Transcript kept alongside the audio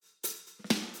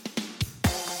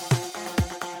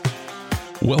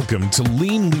Welcome to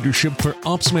Lean Leadership for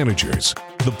Ops Managers,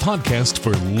 the podcast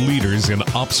for leaders in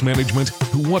ops management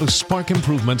who want to spark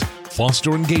improvement,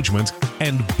 foster engagement,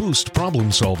 and boost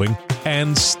problem solving,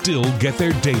 and still get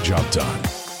their day job done.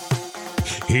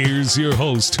 Here's your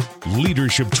host,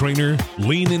 leadership trainer,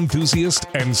 lean enthusiast,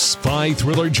 and spy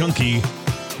thriller junkie,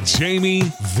 Jamie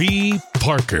V.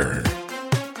 Parker.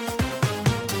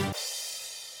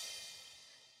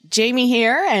 Jamie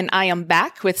here, and I am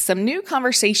back with some new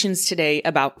conversations today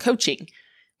about coaching.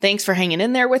 Thanks for hanging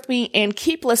in there with me, and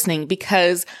keep listening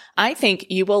because I think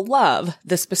you will love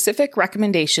the specific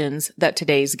recommendations that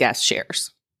today's guest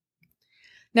shares.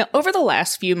 Now, over the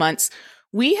last few months,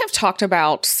 we have talked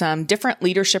about some different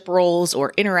leadership roles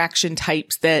or interaction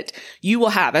types that you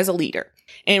will have as a leader.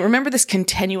 And remember this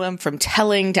continuum from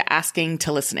telling to asking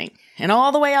to listening. And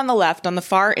all the way on the left, on the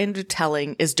far end of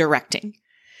telling, is directing.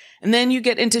 And then you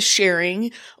get into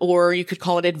sharing, or you could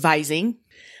call it advising.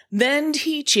 Then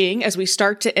teaching, as we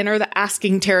start to enter the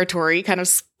asking territory, kind of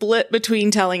split between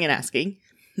telling and asking.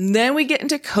 And then we get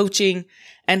into coaching,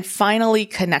 and finally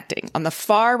connecting on the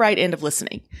far right end of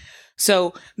listening.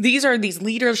 So these are these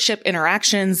leadership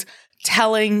interactions,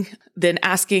 telling, then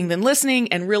asking, then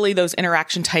listening, and really those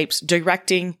interaction types: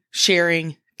 directing,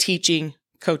 sharing, teaching,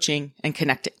 coaching, and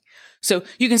connecting. So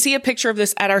you can see a picture of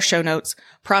this at our show notes,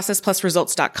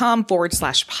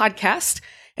 processplusresults.com/podcast.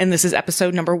 And this is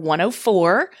episode number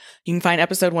 104. You can find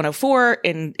episode 104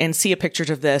 and see a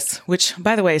picture of this, which,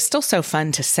 by the way, is still so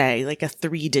fun to say, like a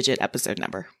 3-digit episode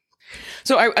number.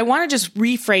 So I want to just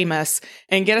reframe us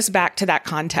and get us back to that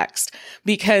context,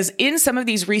 because in some of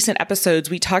these recent episodes,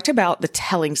 we talked about the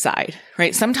telling side,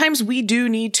 right? Sometimes we do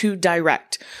need to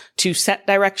direct, to set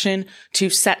direction, to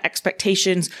set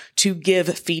expectations, to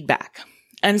give feedback.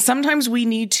 And sometimes we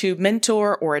need to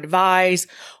mentor or advise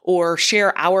or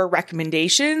share our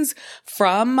recommendations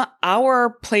from our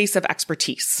place of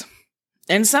expertise.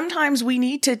 And sometimes we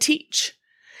need to teach.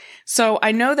 So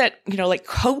I know that, like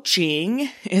coaching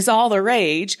is all the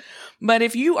rage, but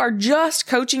if you are just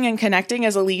coaching and connecting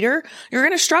as a leader, you're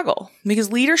going to struggle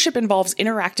because leadership involves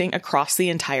interacting across the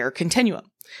entire continuum.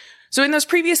 So in those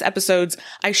previous episodes,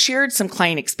 I shared some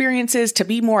client experiences to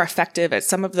be more effective at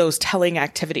some of those telling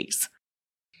activities.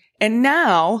 And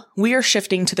now we are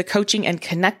shifting to the coaching and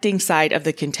connecting side of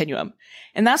the continuum.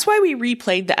 And that's why we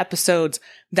replayed the episodes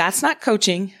That's Not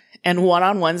Coaching and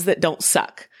One-on-Ones That Don't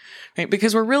Suck. Right?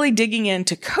 Because we're really digging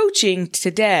into coaching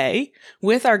today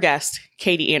with our guest,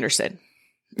 Katie Anderson.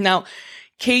 Now,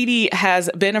 Katie has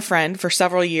been a friend for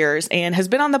several years and has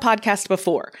been on the podcast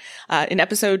before. In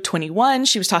episode 21,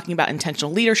 she was talking about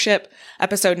intentional leadership.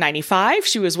 Episode 95,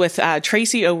 she was with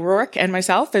Tracy O'Rourke and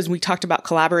myself as we talked about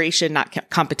collaboration, not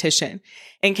competition.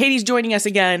 And Katie's joining us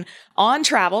again on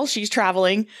travel. She's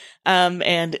traveling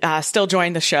and still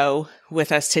joined the show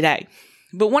with us today.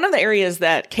 But one of the areas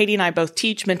that Katie and I both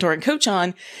teach, mentor, and coach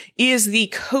on is the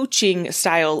coaching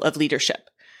style of leadership.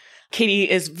 Katie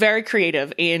is very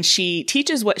creative, and she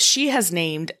teaches what she has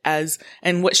named as,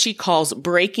 and what she calls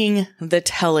breaking the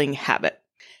telling habit.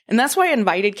 And that's why I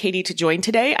invited Katie to join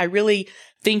today. I really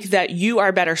think that you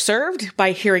are better served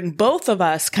by hearing both of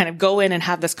us kind of go in and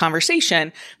have this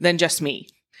conversation than just me.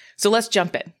 So let's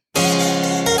jump in.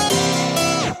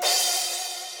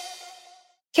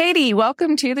 Katie,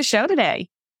 welcome to the show today.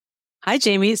 Hi,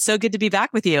 Jamie. It's so good to be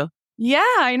back with you. Yeah,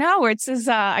 I know. This is,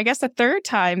 I guess, the third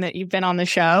time that you've been on the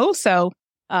show. So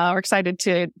we're excited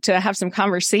to have some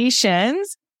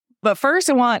conversations. But first,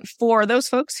 I want, for those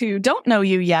folks who don't know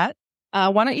you yet,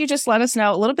 why don't you just let us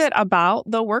know a little bit about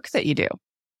the work that you do?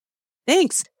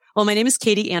 Thanks. Well, my name is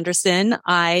Katie Anderson.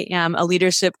 I am a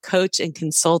leadership coach and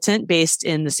consultant based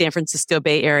in the San Francisco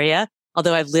Bay Area,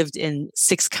 although I've lived in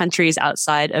 6 countries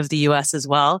outside of the U.S. as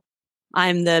well.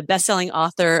 I'm the best-selling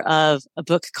author of a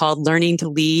book called Learning to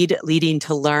Lead, Leading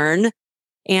to Learn.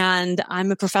 And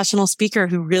I'm a professional speaker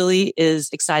who really is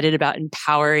excited about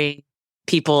empowering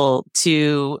people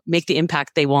to make the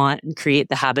impact they want and create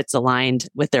the habits aligned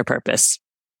with their purpose.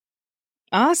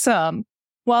 Awesome.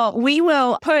 Well, we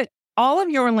will put all of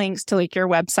your links to like your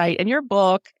website and your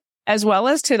book, as well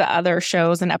as to the other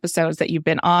shows and episodes that you've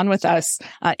been on with us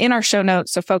in our show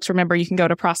notes. So folks, remember, you can go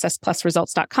to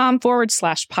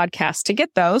processplusresults.com/podcast to get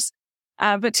those.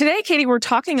 But today, Katie, we're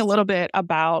talking a little bit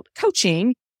about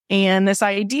coaching and this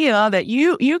idea that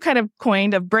you kind of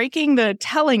coined of breaking the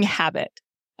telling habit.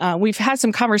 We've had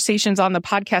some conversations on the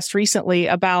podcast recently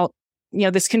about,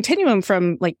 this continuum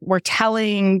from like we're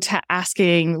telling to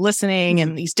asking, listening,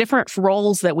 and these different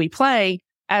roles that we play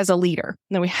as a leader.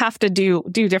 And then we have to do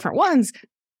different ones.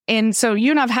 And so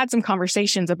you and I've had some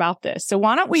conversations about this. So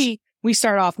why don't we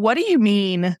start off? What do you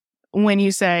mean when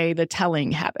you say the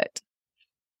telling habit?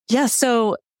 Yeah.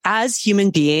 So as human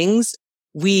beings,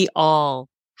 we all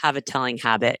have a telling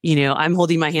habit. I'm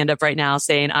holding my hand up right now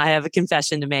saying I have a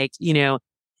confession to make.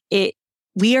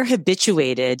 We are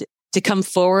habituated to come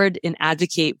forward and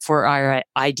advocate for our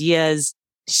ideas,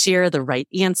 share the right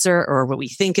answer or what we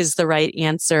think is the right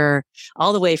answer,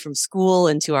 all the way from school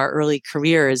into our early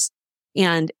careers.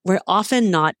 And we're often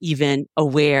not even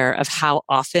aware of how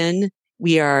often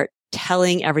we are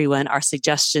telling everyone our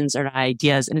suggestions or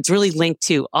ideas. And it's really linked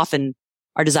to often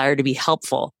our desire to be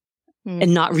helpful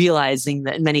and not realizing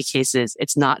that in many cases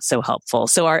it's not so helpful.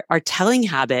 So our telling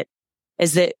habit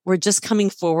is that we're just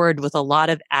coming forward with a lot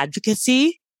of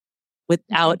advocacy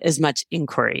without as much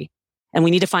inquiry. And we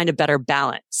need to find a better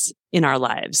balance in our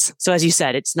lives. So as you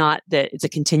said, it's not that it's a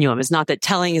continuum. It's not that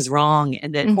telling is wrong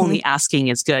and that only asking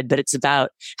is good, but it's about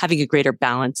having a greater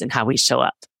balance in how we show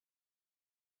up.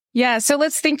 Yeah. So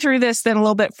let's think through this then a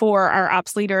little bit for our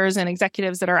ops leaders and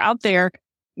executives that are out there,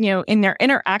 in their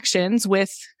interactions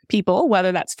with people,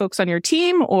 whether that's folks on your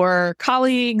team or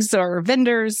colleagues or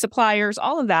vendors, suppliers,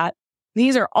 all of that.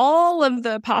 These are all of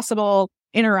the possible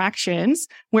interactions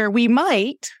where we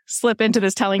might slip into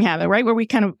this telling habit, right? Where we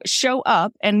kind of show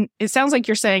up. And it sounds like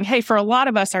you're saying, hey, for a lot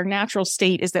of us, our natural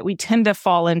state is that we tend to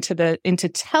fall into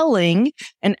telling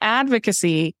and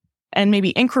advocacy, and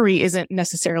maybe inquiry isn't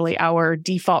necessarily our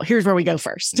default. Here's where we go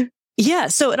first. Yeah.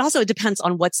 So it also depends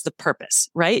on what's the purpose,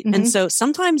 right? And so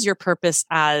sometimes your purpose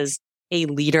as a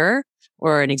leader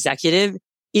or an executive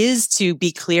is to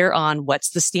be clear on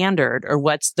what's the standard or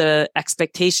what's the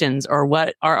expectations or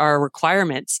what are our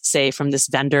requirements, say, from this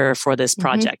vendor for this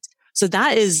project. So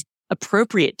that is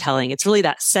appropriate telling. It's really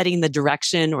that setting the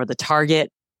direction or the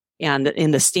target and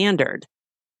in the standard.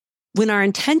 When our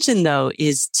intention, though,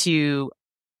 is to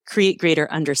create greater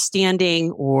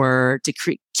understanding or to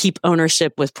keep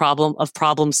ownership with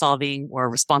problem solving or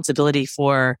responsibility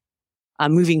for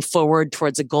moving forward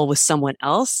towards a goal with someone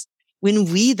else, when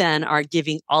we then are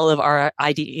giving all of our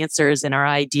answers and our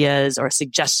ideas or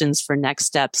suggestions for next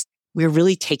steps, we're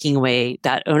really taking away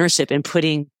that ownership and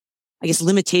putting,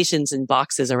 limitations and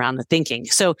boxes around the thinking.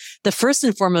 So the first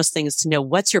and foremost thing is to know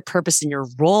what's your purpose and your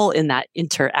role in that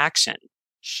interaction.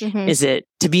 Is it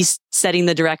to be setting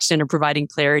the direction or providing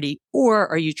clarity, or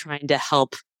are you trying to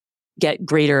help get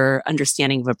greater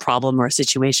understanding of a problem or a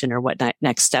situation or what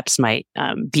next steps might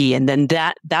be? And then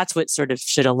that's what sort of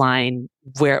should align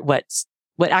what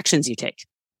actions you take.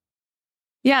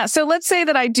 Yeah. So let's say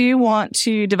that I do want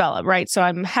to develop, right? So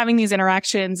I'm having these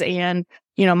interactions and,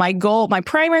 my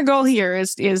primary goal here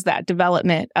is that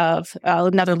development of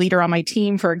another leader on my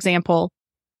team, for example.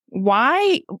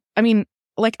 Why?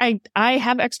 I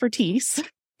have expertise.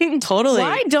 Totally.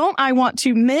 Why don't I want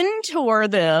to mentor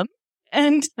them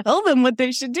and tell them what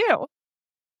they should do?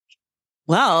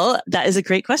 Well, that is a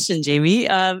great question, Jamie.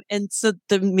 And so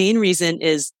the main reason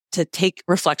is to take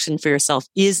reflection for yourself.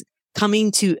 Is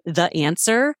coming to the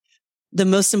answer the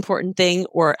most important thing,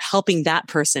 or helping that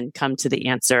person come to the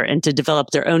answer and to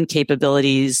develop their own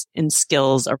capabilities and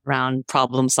skills around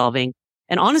problem solving?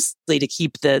 And honestly, to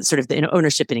keep the sort of the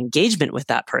ownership and engagement with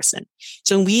that person.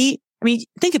 So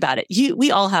think about it.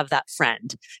 We all have that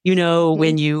friend,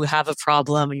 when you have a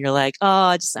problem and you're like,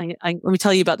 oh, let me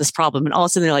tell you about this problem. And all of a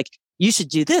sudden they're like, you should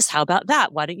do this. How about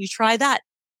that? Why don't you try that?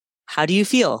 How do you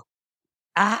feel?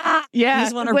 Yeah. You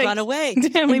just want to run away.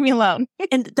 Leave me alone.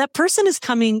 And that person is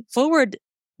coming forward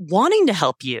wanting to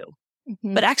help you,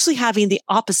 but actually having the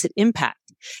opposite impact.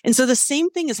 And so the same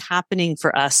thing is happening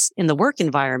for us in the work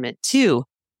environment too.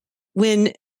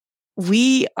 When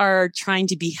we are trying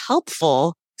to be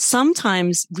helpful,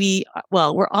 sometimes we're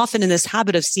often in this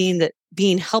habit of seeing that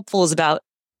being helpful is about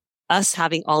us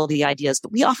having all of the ideas,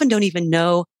 but we often don't even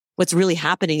know what's really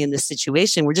happening in this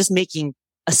situation. We're just making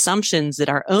assumptions that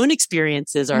our own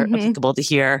experiences are applicable to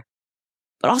here,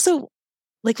 but also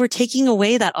we're taking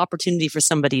away that opportunity for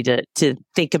somebody to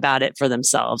think about it for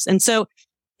themselves. And so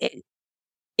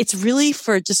it's really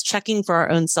for just checking for our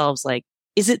own selves,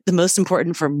 is it the most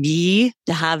important for me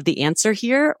to have the answer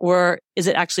here? Or is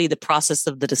it actually the process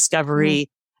of the discovery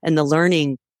and the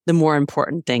learning the more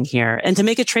important thing here? And to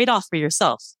make a trade-off for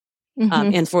yourself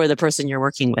and for the person you're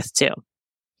working with too.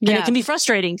 Yeah. And it can be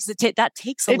frustrating because that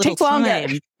takes a little time.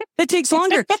 Longer. It takes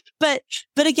longer. But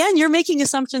again, you're making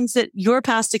assumptions that your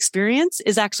past experience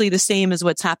is actually the same as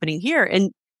what's happening here. And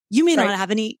you may not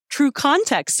have any true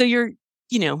context. So you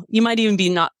might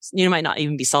not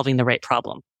even be solving the right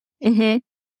problem.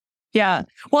 Yeah.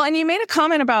 Well, and you made a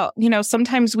comment about,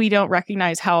 sometimes we don't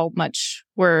recognize how much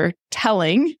we're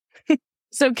telling.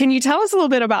 So can you tell us a little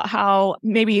bit about how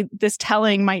maybe this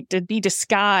telling might be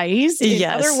disguised in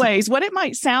other ways, what it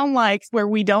might sound like where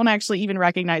we don't actually even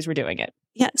recognize we're doing it?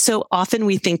 Yeah. So often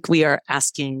we think we are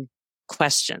asking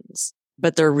questions,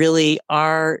 but there really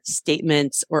are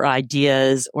statements or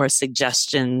ideas or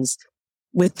suggestions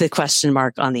with the question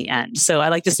mark on the end. So I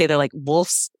like to say they're like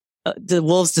wolves, the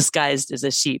wolves disguised as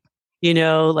a sheep,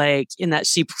 like in that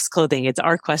sheep's clothing. It's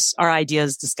our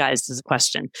ideas disguised as a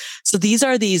question. So these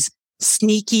are these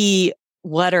sneaky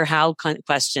what or how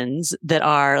questions that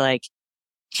are like,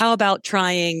 how about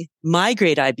trying my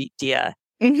great idea?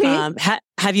 Mm-hmm.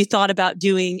 Have you thought about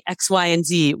doing X, Y, and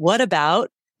Z? What about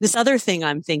this other thing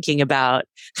I'm thinking about?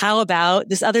 How about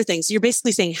this other thing? So you're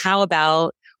basically saying, how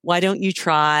about, why don't you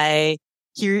try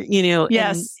here,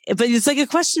 Yes. But it's like a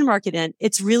question mark at end.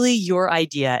 It's really your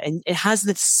idea, and it has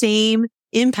the same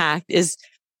impact as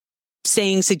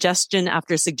saying suggestion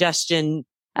after suggestion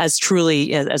as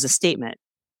truly as a statement.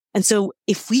 And so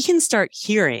if we can start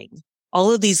hearing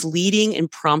all of these leading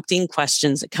and prompting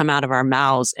questions that come out of our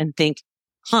mouths and think,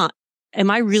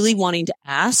 am I really wanting to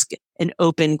ask an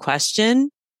open question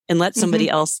and let somebody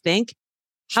else think?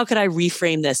 How could I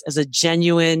reframe this as a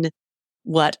genuine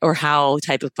what or how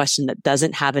type of question that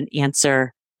doesn't have an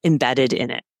answer embedded in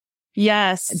it?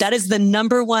 Yes. That is the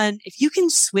number one. If you can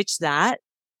switch that,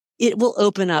 it will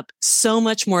open up so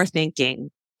much more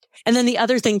thinking. And then the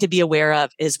other thing to be aware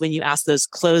of is when you ask those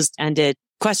closed-ended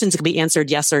questions that can be answered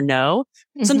yes or no.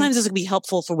 Sometimes this can be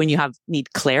helpful for when you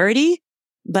need clarity,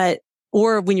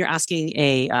 or when you're asking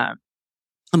a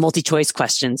multi-choice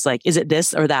questions, like, is it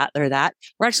this or that or that?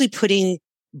 We're actually putting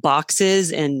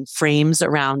boxes and frames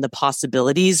around the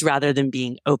possibilities rather than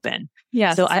being open.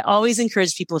 Yeah. So I always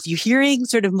encourage people, if you're hearing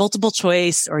sort of multiple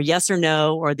choice or yes or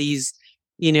no, or these,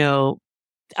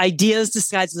 ideas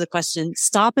disguised as a question,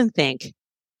 stop and think,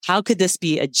 how could this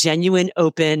be a genuine,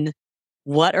 open,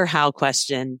 what or how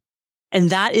question? And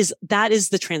that is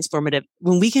the transformative.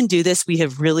 When we can do this, we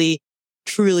have really,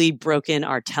 truly broken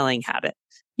our telling habit.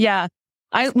 Yeah.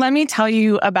 Let me tell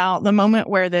you about the moment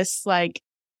where this it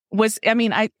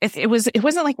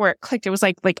wasn't like where it clicked. It was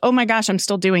like, oh my gosh, I'm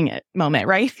still doing it moment,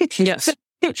 right? Yes.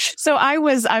 So I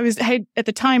was at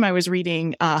the time I was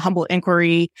reading Humble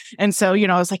Inquiry. And so,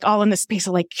 I was like all in the space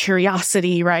of like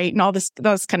curiosity, right? And all this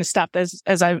kind of stuff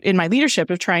as I, in my leadership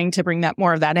of trying to bring that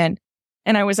more of that in.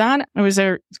 And I was a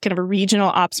kind of a regional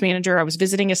ops manager. I was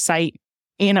visiting a site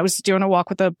and I was doing a walk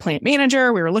with the plant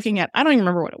manager. We were looking at, I don't even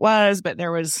remember what it was, but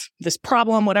there was this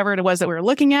problem, whatever it was that we were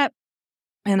looking at.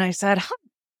 And I said,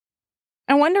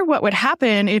 I wonder what would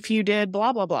happen if you did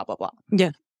blah, blah, blah, blah, blah.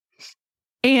 Yeah.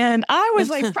 And I was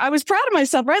like, I was proud of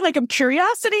myself, right? Like, I'm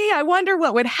curiosity. I wonder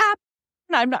what would happen.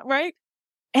 I'm not right.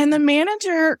 And the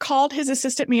manager called his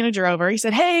assistant manager over. He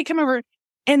said, hey, come over.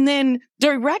 And then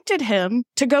directed him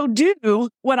to go do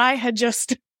what I had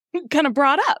just kind of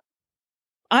brought up.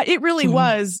 It really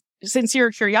was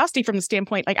sincere curiosity from the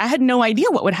standpoint, like I had no idea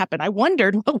what would happen. I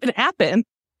wondered what would happen.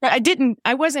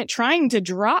 I wasn't trying to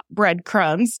drop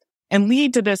breadcrumbs and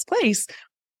lead to this place.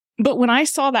 But when I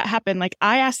saw that happen, like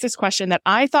I asked this question that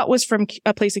I thought was from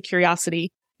a place of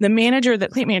curiosity. The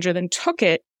plant manager then took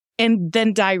it and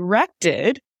then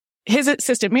directed his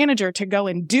assistant manager to go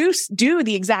and do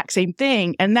the exact same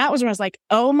thing. And that was when I was like,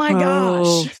 oh my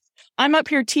gosh, I'm up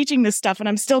here teaching this stuff and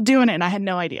I'm still doing it. And I had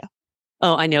no idea.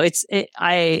 Oh, I know. It's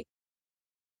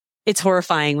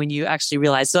horrifying when you actually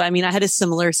realize. So, I mean, I had a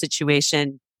similar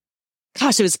situation.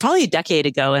 Gosh, it was probably a decade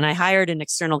ago. And I hired an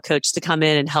external coach to come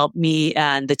in and help me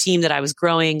and the team that I was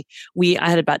growing. I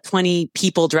had about 20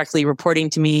 people directly reporting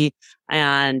to me.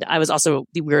 And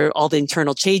we were all the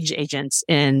internal change agents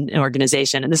in an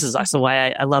organization. And this is also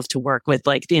why I love to work with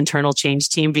like the internal change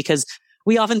team, because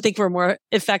we often think we're more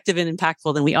effective and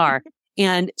impactful than we are.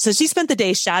 And so she spent the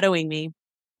day shadowing me,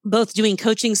 both doing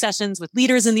coaching sessions with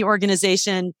leaders in the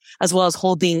organization, as well as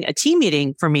holding a team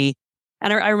meeting for me.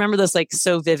 And I remember this like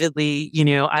so vividly.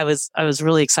 I was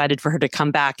really excited for her to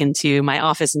come back into my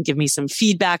office and give me some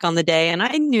feedback on the day. And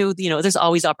I knew, there's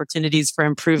always opportunities for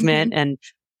improvement. And,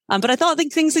 but I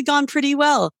think things had gone pretty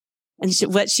well. And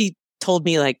what she told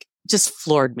me, like, just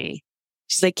floored me.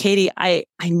 She's like, Katie, I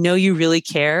know you really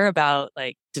care about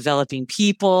like developing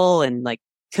people and like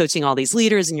coaching all these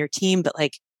leaders in your team, but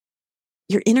like,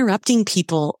 you're interrupting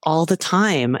people all the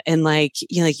time. And like,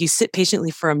 you sit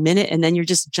patiently for a minute and then you're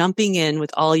just jumping in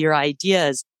with all your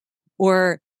ideas.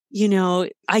 Or,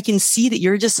 I can see that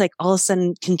you're just like all of a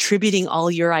sudden contributing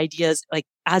all your ideas, like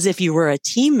as if you were a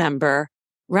team member,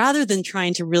 rather than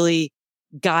trying to really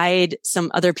guide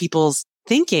some other people's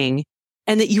thinking,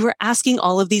 and that you were asking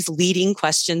all of these leading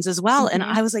questions as well. Mm-hmm. And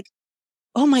I was like,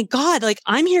 oh my God, like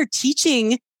I'm here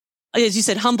teaching, as you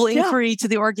said, humble inquiry to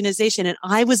the organization. And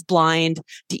I was blind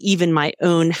to even my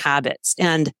own habits.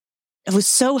 And it was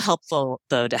so helpful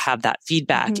though to have that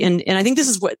feedback. And I think this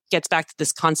is what gets back to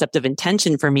this concept of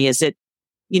intention for me, is that,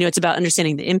 it's about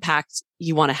understanding the impact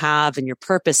you want to have and your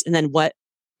purpose. And then what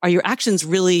are your actions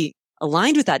really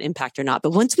aligned with that impact or not?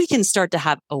 But once we can start to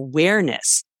have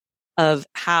awareness of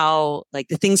how like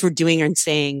the things we're doing and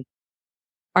saying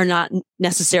are not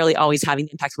necessarily always having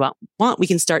the impact we want, we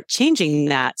can start changing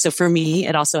that. So for me,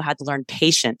 it also had to learn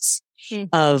patience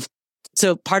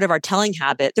so part of our telling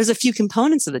habit, there's a few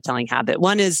components of the telling habit.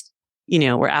 One is,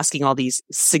 we're asking all these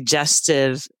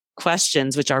suggestive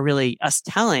questions, which are really us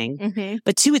telling.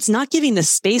 But two, it's not giving the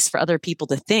space for other people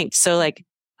to think. So like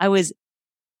I was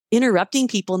interrupting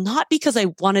people, not because I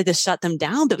wanted to shut them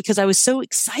down, but because I was so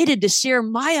excited to share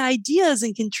my ideas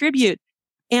and contribute.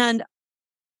 And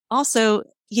also,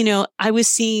 I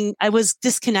was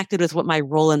disconnected with what my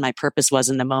role and my purpose was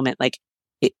in the moment. Like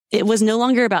it was no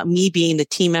longer about me being the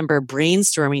team member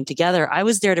brainstorming together. I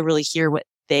was there to really hear what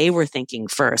they were thinking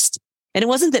first. And it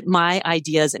wasn't that my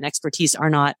ideas and expertise are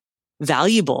not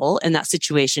valuable in that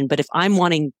situation, but if I'm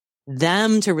wanting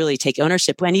them to really take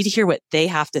ownership, I need to hear what they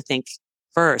have to think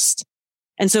first.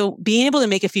 And so being able to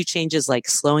make a few changes like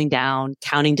slowing down,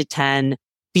 counting to 10,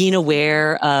 being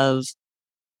aware of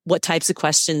what types of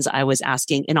questions I was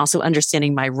asking, and also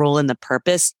understanding my role and the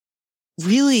purpose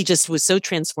really just was so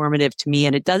transformative to me.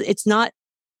 And it's not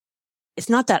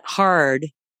that hard,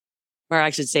 or I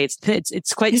should say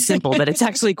it's quite simple, but it's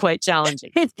actually quite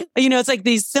challenging. It's like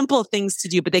these simple things to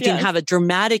do, but they can have a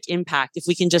dramatic impact if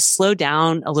we can just slow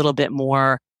down a little bit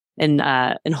more and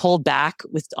hold back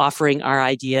with offering our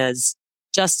ideas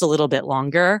just a little bit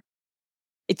longer.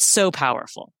 It's so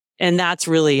powerful. And that's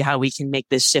really how we can make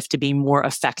this shift to be more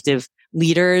effective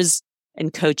leaders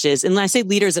and coaches. And I say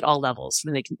leaders at all levels,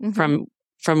 from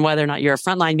whether or not you're a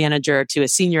frontline manager to a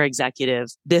senior executive.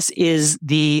 This is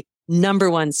the number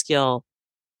one skill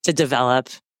to develop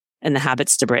and the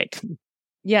habits to break.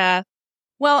 Yeah.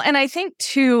 Well, and I think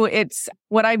too, it's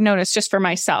what I've noticed just for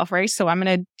myself, right? So I'm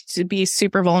going to be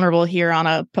super vulnerable here on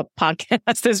a podcast.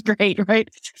 That's great, right?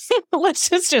 Let's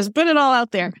just put it all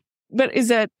out there. But is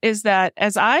that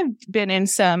as I've been in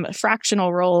some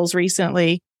fractional roles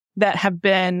recently that have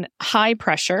been high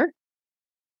pressure,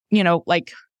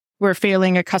 like we're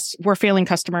failing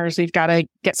customers. We've got to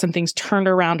get some things turned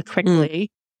around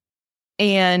quickly.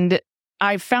 And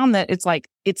I've found that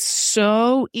it's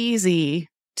so easy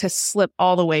to slip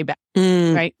all the way back,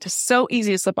 right? It's so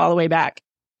easy to slip all the way back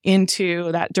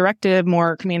into that directive,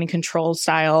 more command and control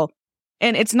style.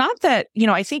 And it's not that,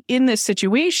 I think in this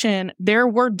situation, there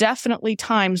were definitely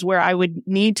times where I would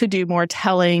need to do more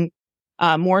telling,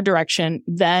 more direction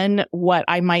than what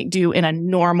I might do in a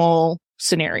normal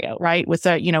scenario, right? With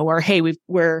where, hey,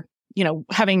 we're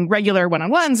having regular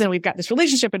one-on-ones and we've got this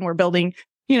relationship and we're building,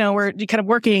 we're kind of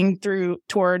working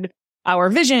toward our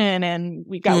vision and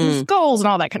we've got these goals and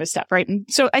all that kind of stuff, right? And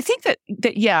so I think that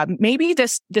yeah, maybe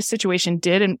this situation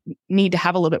did need to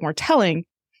have a little bit more telling,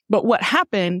 but what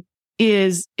happened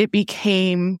is it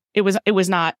was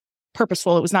not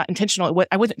purposeful. It was not intentional.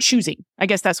 I wasn't choosing. I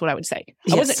guess that's what I would say.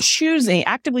 Yes. I wasn't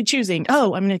actively choosing,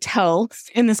 I'm going to tell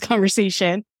in this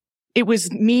conversation. It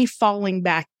was me falling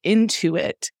back into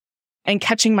it and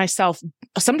catching myself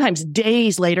sometimes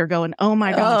days later going, oh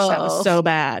my gosh, that was so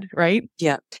bad. Right?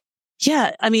 Yeah.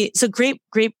 Yeah. I mean, so great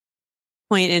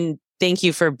point. And thank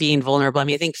you for being vulnerable. I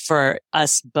mean, I think for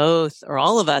us both or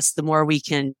all of us, the more we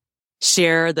can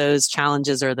share those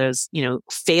challenges or those,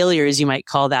 failures, you might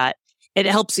call that, it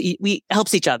helps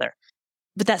each other.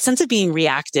 But that sense of being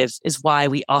reactive is why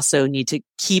we also need to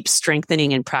keep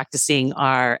strengthening and practicing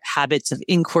our habits of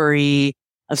inquiry,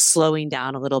 of slowing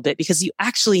down a little bit, because you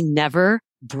actually never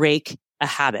break a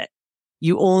habit.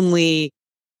 You only,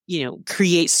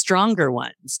 create stronger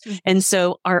ones. And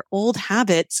so our old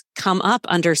habits come up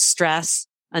under stress,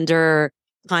 under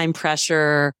time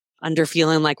pressure, under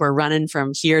feeling like we're running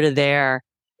from here to there.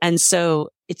 And so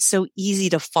it's so easy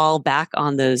to fall back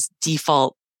on those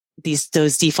default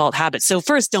habits. So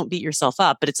first, don't beat yourself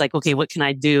up, but it's like, okay, what can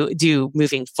I do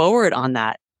moving forward on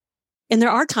that? And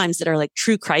there are times that are like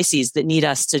true crises that need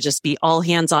us to just be all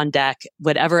hands on deck,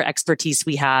 whatever expertise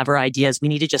we have or ideas, we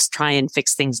need to just try and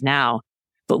fix things now.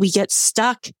 But we get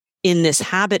stuck in this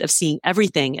habit of seeing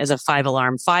everything as a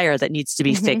 5-alarm fire that needs to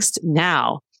be fixed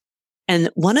now. And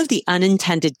one of the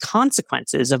unintended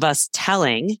consequences of us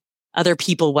telling other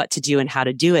people what to do and how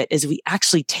to do it is we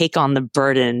actually take on the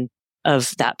burden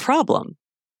of that problem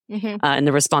and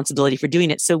the responsibility for doing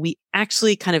it. So we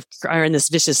actually kind of are in this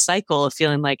vicious cycle of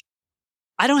feeling like,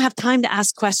 I don't have time to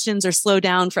ask questions or slow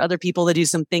down for other people to do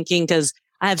some thinking because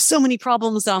I have so many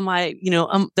problems on my,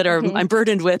 I'm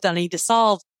burdened with and I need to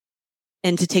solve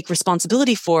and to take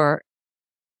responsibility for.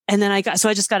 And then I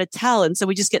just got to tell. And so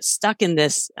we just get stuck in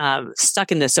this.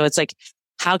 So it's like,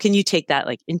 how can you take that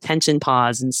like intention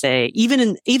pause and say,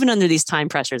 even under these time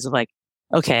pressures of like,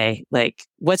 okay, like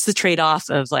what's the trade-off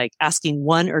of like asking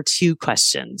one or two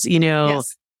questions?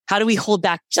 Yes. How do we hold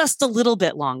back just a little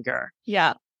bit longer?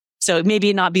 Yeah. So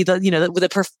maybe not be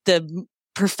the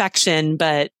perfection,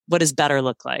 but what does better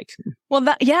look like? Well,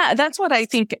 that's what I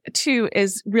think too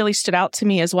is really stood out to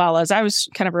me as well as I was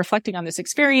kind of reflecting on this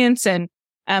experience and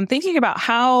thinking about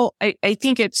how I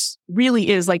think it's really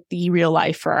is like the real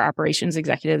life for our operations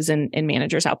executives and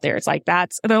managers out there. It's like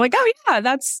they're like, oh yeah,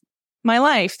 that's my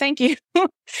life. Thank you.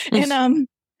 And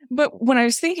but when I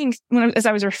was thinking, as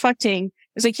I was reflecting,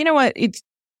 it's like, you know what?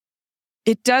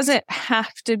 It doesn't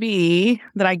have to be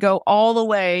that I go all the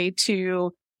way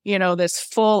to, this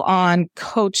full on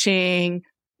coaching,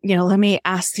 let me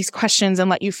ask these questions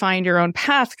and let you find your own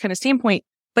path kind of standpoint.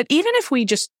 But even if we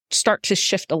just start to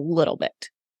shift a little bit,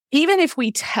 even if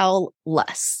we tell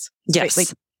less, yes,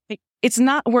 right? Like it's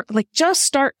not work. Like just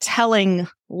start telling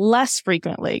less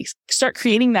frequently, start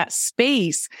creating that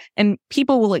space and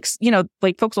people will,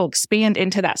 folks will expand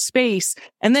into that space.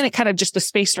 And then it kind of just, the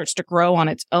space starts to grow on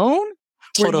its own.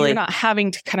 Totally. Where you're not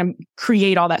having to kind of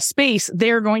create all that space.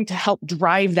 They're going to help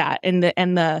drive that. And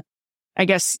I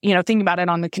guess, thinking about it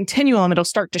on the continuum, it'll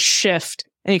start to shift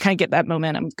and you kind of get that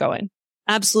momentum going.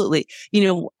 Absolutely.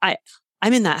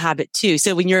 I'm in that habit too.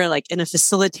 So when you're like in a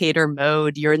facilitator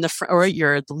mode, you're in the front or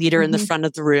you're the leader in the front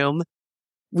of the room.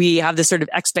 We have this sort of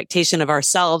expectation of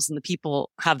ourselves and the people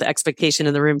have the expectation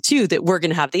in the room too, that we're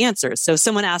going to have the answers. So if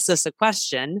someone asks us a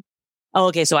question, oh,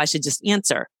 okay, so I should just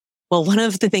answer. Well, one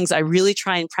of the things I really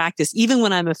try and practice, even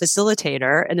when I'm a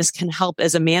facilitator, and this can help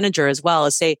as a manager as well,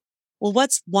 is say, well,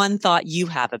 what's one thought you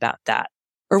have about that?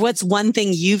 Or what's one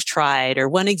thing you've tried or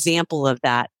one example of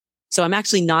that? So I'm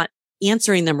actually not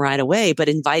answering them right away, but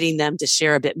inviting them to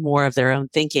share a bit more of their own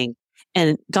thinking.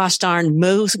 And gosh darn,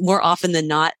 more often than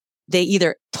not, they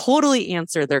either totally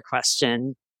answer their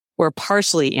question or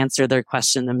partially answer their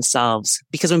question themselves.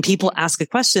 Because when people ask a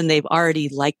question, they've already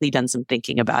likely done some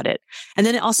thinking about it. And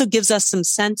then it also gives us some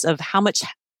sense of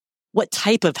what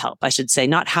type of help, I should say,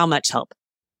 not how much help,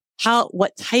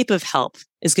 what type of help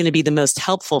is going to be the most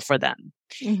helpful for them.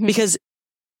 Mm-hmm. Because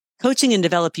coaching and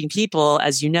developing people,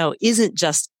 as you know, isn't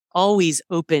just always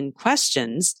open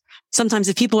questions. Sometimes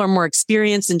if people are more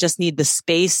experienced and just need the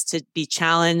space to be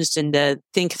challenged and to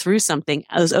think through something,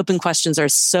 those open questions are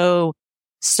so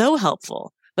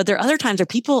helpful. But there are other times where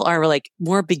people are like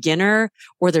more beginner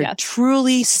or they're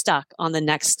truly stuck on the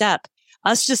next step.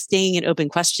 Us just staying in open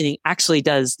questioning actually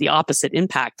does the opposite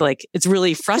impact. Like it's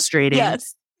really frustrating.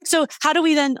 Yes. So how do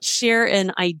we then share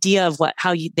an idea of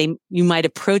how you might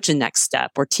approach a next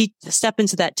step or step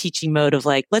into that teaching mode of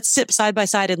like, let's sit side by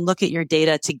side and look at your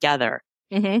data together.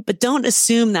 Mm-hmm. But don't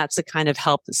assume that's the kind of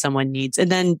help that someone needs.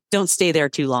 And then don't stay there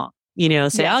too long.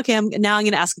 Say, okay, I'm going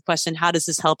to ask a question. How does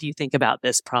this help you think about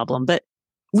this problem? But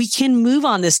we can move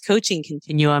on this coaching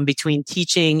continuum between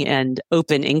teaching and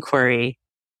open inquiry.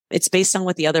 It's based on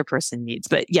what the other person needs.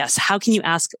 But yes, how can you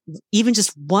ask even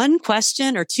just one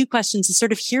question or two questions to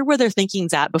sort of hear where their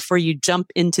thinking's at before you jump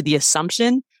into the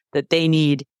assumption that they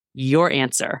need your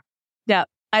answer? Yeah,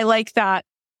 I like that.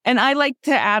 And I like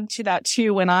to add to that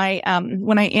too, when I am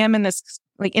in this,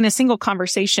 like in a single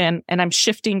conversation and I'm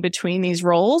shifting between these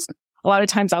roles, a lot of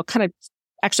times I'll kind of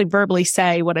actually verbally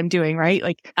say what I'm doing, right?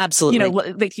 Like,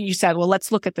 absolutely. Like you said, well,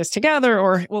 let's look at this together,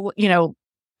 or, well,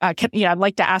 I'd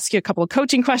like to ask you a couple of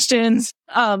coaching questions,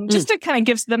 just to kind of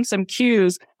give them some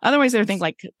cues. Otherwise they're thinking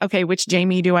like, okay, which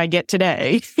Jamie do I get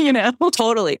today?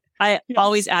 Totally. I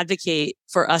always advocate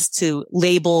for us to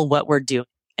label what we're doing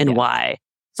and why,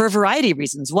 for a variety of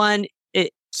reasons. One,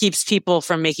 it keeps people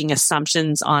from making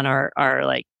assumptions on our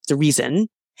like the reason.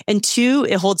 And two,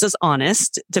 it holds us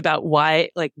honest about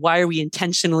why are we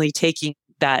intentionally taking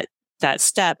that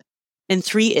step? And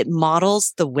three, it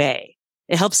models the way.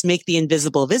 It helps make the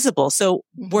invisible visible. So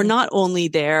we're not only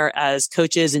there as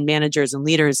coaches and managers and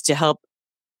leaders to help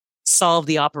solve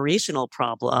the operational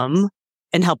problem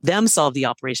and help them solve the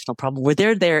operational problem.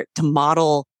 We're there to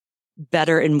model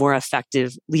better and more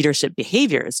effective leadership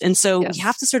behaviors. And so we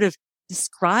have to sort of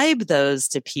describe those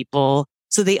to people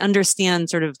so they understand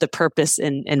sort of the purpose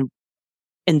and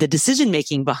the decision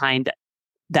making behind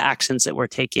the actions that we're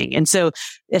taking. And so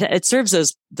it serves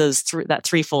that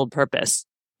threefold purpose.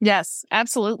 Yes,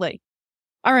 absolutely.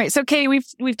 All right. So Katie,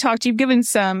 we've talked, you've given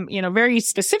some, very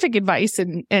specific advice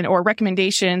and or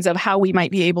recommendations of how we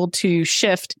might be able to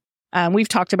shift. We've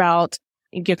talked about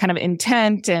kind of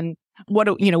intent and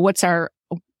what's our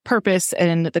purpose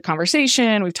in the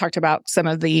conversation. We've talked about some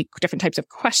of the different types of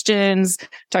questions.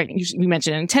 We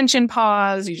mentioned intention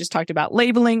pause. You just talked about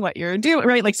labeling what you're doing,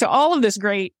 right? Like, so all of this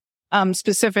great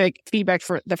specific feedback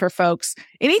for folks.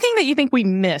 Anything that you think we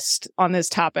missed on this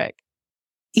topic?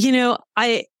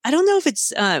 I don't know if it's,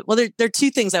 there are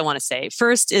two things I want to say.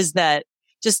 First is that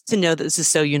just to know that this is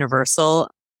so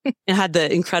universal. I had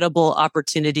the incredible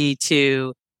opportunity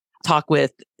to talk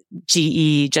with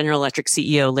GE, General Electric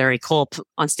CEO Larry Culp,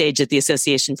 on stage at the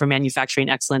Association for Manufacturing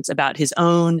Excellence about his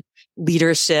own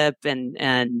leadership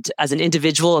and as an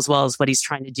individual, as well as what he's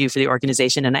trying to do for the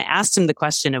organization. And I asked him the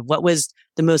question of what was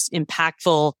the most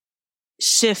impactful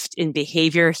shift in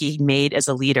behavior he made as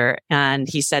a leader. And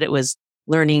he said it was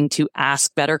learning to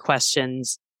ask better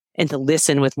questions and to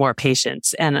listen with more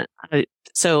patience. And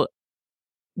so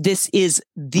this is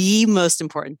the most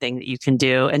important thing that you can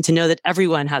do, and to know that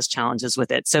everyone has challenges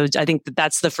with it. So I think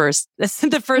that's the first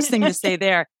thing to say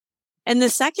there. And the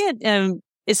second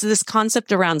is this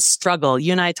concept around struggle.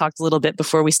 You and I talked a little bit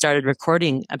before we started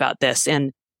recording about this.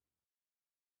 And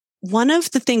one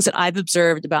of the things that I've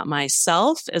observed about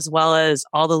myself, as well as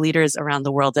all the leaders around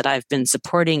the world that I've been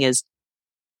supporting, is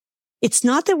it's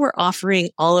not that we're offering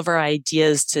all of our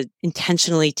ideas to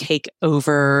intentionally take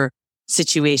over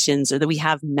situations, or that we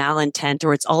have malintent,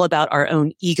 or it's all about our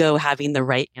own ego having the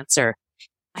right answer.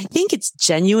 I think it's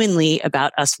genuinely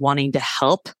about us wanting to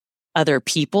help other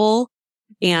people.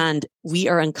 And we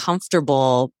are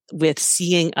uncomfortable with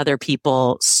seeing other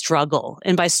people struggle.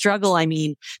 And by struggle, I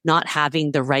mean not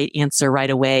having the right answer right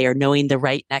away, or knowing the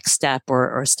right next step,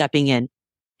 or stepping in.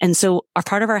 And so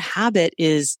part of our habit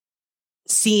is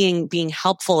seeing being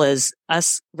helpful as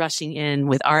us rushing in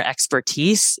with our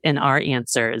expertise and our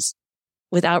answers,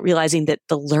 without realizing that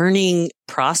the learning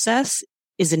process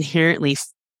is inherently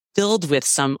filled with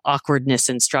some awkwardness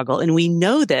and struggle. And we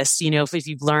know this, if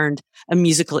you've learned a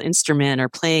musical instrument or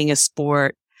playing a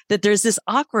sport, that there's this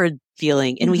awkward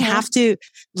feeling, and we have to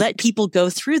let people go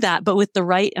through that, but with the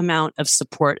right amount of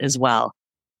support as well.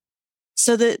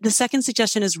 So the second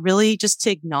suggestion is really just to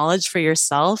acknowledge for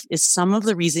yourself is some of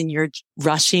the reason you're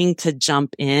rushing to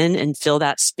jump in and fill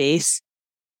that space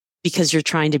because you're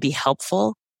trying to be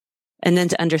helpful. And then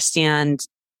to understand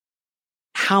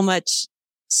how much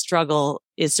struggle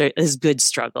is good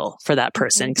struggle for that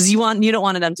person. Because you don't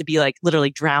want them to be like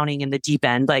literally drowning in the deep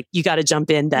end. Like, you got to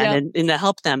jump in then and to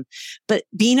help them. But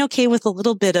being okay with a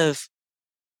little bit of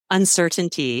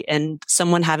uncertainty and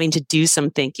someone having to do some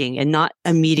thinking and not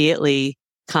immediately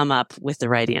come up with the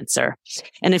right answer.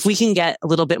 And if we can get a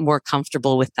little bit more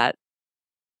comfortable with that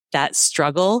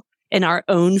struggle, and our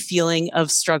own feeling of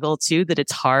struggle too, that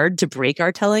it's hard to break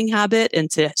our telling habit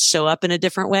and to show up in a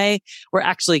different way, we're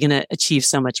actually going to achieve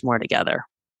so much more together.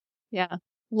 Yeah.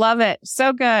 Love it.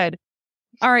 So good.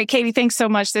 All right, Katie, thanks so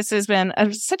much. This has been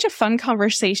such a fun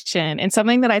conversation, and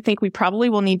something that I think we probably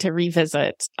will need to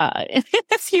revisit in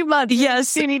a few months.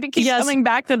 Yes. You need to keep coming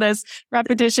back to this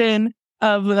repetition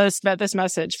of this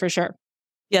message for sure.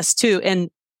 Yes, too. And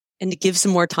to give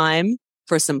some more time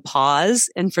for some pause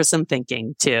and for some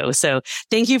thinking too. So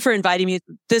thank you for inviting me.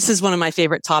 This is one of my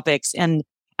favorite topics. And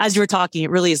as you were talking,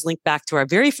 it really is linked back to our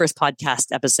very first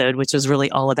podcast episode, which was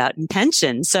really all about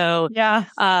intention. So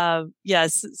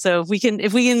yes. So if we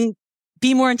can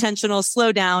be more intentional,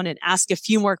 slow down, and ask a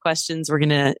few more questions, we're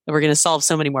going to solve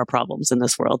so many more problems in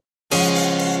this world.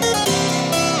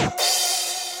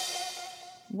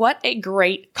 What a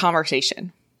great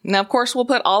conversation. Now, of course, we'll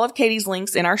put all of Katie's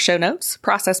links in our show notes,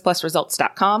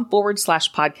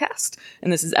 processplusresults.com/podcast.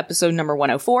 And this is episode number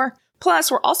 104. Plus,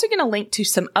 we're also going to link to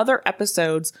some other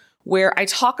episodes where I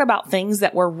talk about things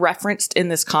that were referenced in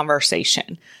this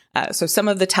conversation. So some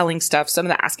of the telling stuff, some of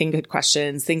the asking good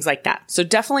questions, things like that. So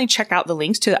definitely check out the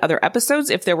links to the other episodes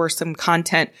if there were some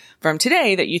content from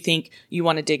today that you think you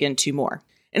want to dig into more.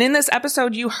 And in this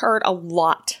episode, you heard a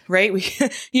lot, right?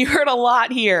 You heard a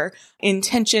lot here.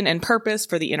 Intention and purpose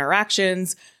for the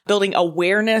interactions, building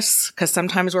awareness, because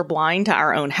sometimes we're blind to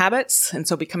our own habits. And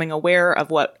so becoming aware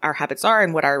of what our habits are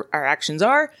and what our actions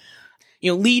are.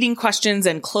 Leading questions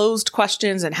and closed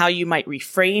questions, and how you might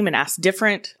reframe and ask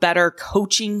different, better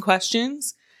coaching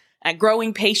questions.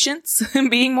 Growing patience,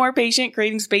 being more patient,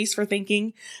 creating space for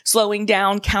thinking, slowing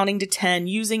down, counting to 10,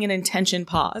 using an intention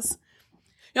pause.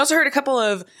 You also heard a couple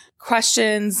of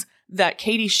questions that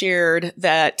Katie shared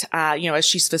that, as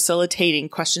she's facilitating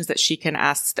questions that she can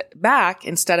ask back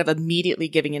instead of immediately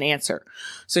giving an answer.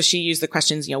 So she used the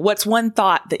questions, what's one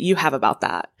thought that you have about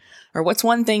that? Or what's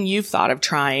one thing you've thought of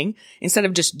trying, instead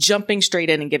of just jumping straight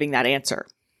in and giving that answer.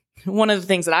 One of the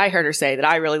things that I heard her say that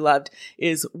I really loved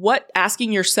is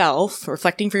asking yourself,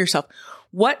 reflecting for yourself,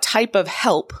 what type of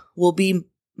help will be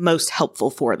most helpful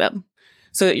for them,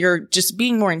 so that you're just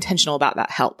being more intentional about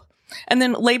that help. And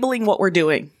then labeling what we're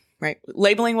doing, right?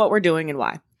 Labeling what we're doing and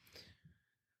why.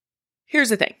 Here's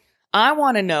the thing. I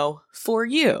want to know for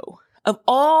you, of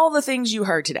all the things you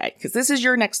heard today, because this is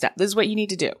your next step. This is what you need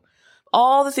to do.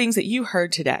 All the things that you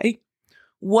heard today,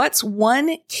 what's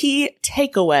one key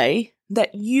takeaway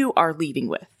that you are leaving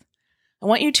with? I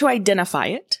want you to identify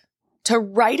it, to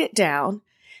write it down,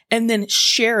 and then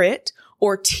share it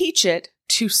or teach it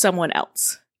to someone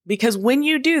else. Because when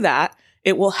you do that,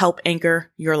 it will help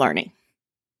anchor your learning.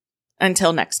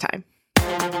 Until next time.